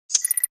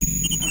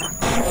Hey,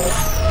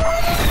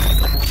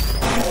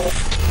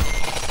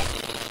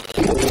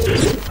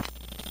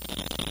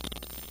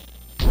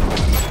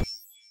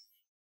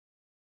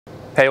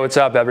 what's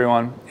up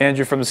everyone?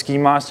 Andrew from the Ski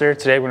Monster.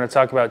 Today we're going to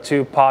talk about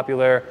two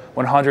popular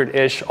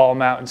 100-ish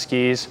all-mountain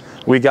skis.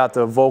 We got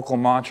the Volkl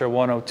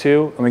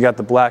Mantra102 and we got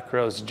the Black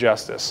Crow's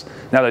Justis.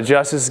 Now the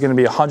Justis is going to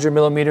be 100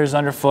 millimeters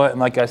underfoot, and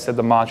like I said,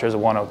 the Mantra is a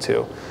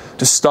 102.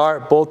 To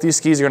start, both these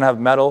skis are going to have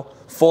metal,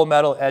 full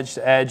metal edge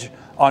to edge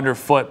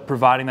underfoot,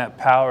 providing that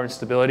power and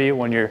stability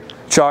when you're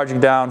charging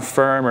down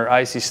firm or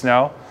icy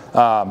snow.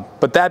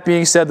 But that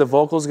being said, the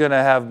Volkl is going to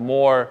have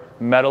more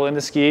metal in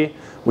the ski.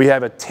 We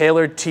have a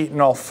tailored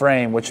Titanol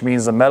frame, which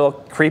means the metal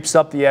creeps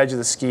up the edge of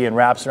the ski and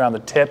wraps around the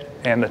tip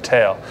and the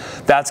tail.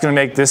 That's going to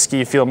make this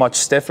ski feel much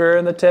stiffer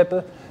in the tip,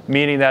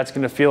 meaning that's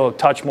going to feel a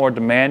touch more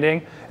demanding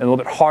and a little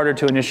bit harder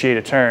to initiate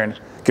a turn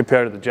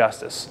compared to the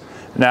Justis.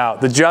 Now,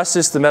 the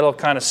Justis, the metal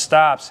kind of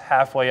stops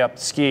halfway up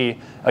the ski,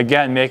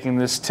 again making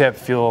this tip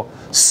feel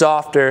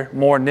softer,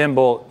 more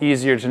nimble,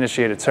 easier to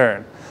initiate a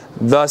turn,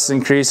 thus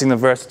increasing the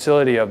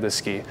versatility of this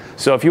ski.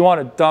 So if you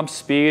want to dump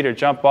speed or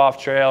jump off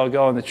trail,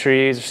 go in the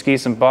trees, or ski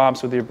some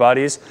bumps with your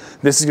buddies,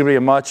 this is going to be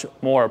a much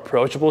more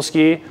approachable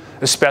ski,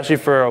 especially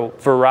for a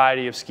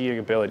variety of skiing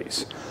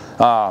abilities.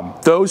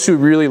 Those who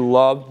really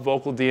love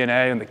Volkl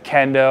DNA and the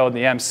Kendo and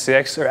the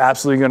M6 are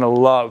absolutely going to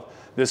love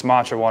this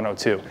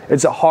Mantra102.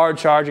 It's a hard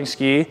charging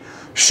ski.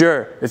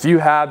 Sure, if you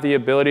have the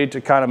ability to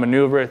kind of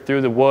maneuver it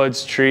through the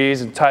woods, trees,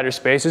 and tighter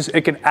spaces,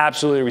 it can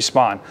absolutely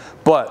respond.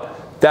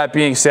 But that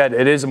being said,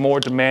 it is a more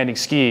demanding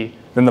ski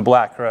than the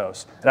Black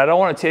Crows. And I don't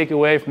want to take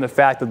away from the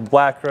fact that the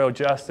Black Crow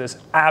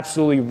Justis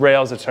absolutely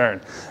rails a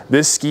turn.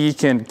 This ski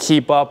can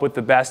keep up with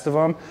the best of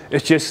them.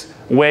 It's just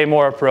way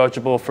more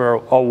approachable for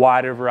a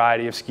wider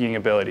variety of skiing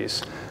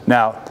abilities.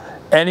 Now,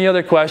 any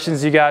other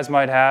questions you guys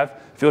might have,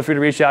 feel free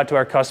to reach out to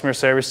our customer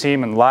service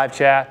team in live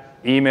chat,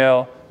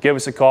 email, give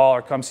us a call,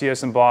 or come see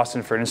us in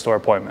Boston for an in-store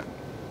appointment.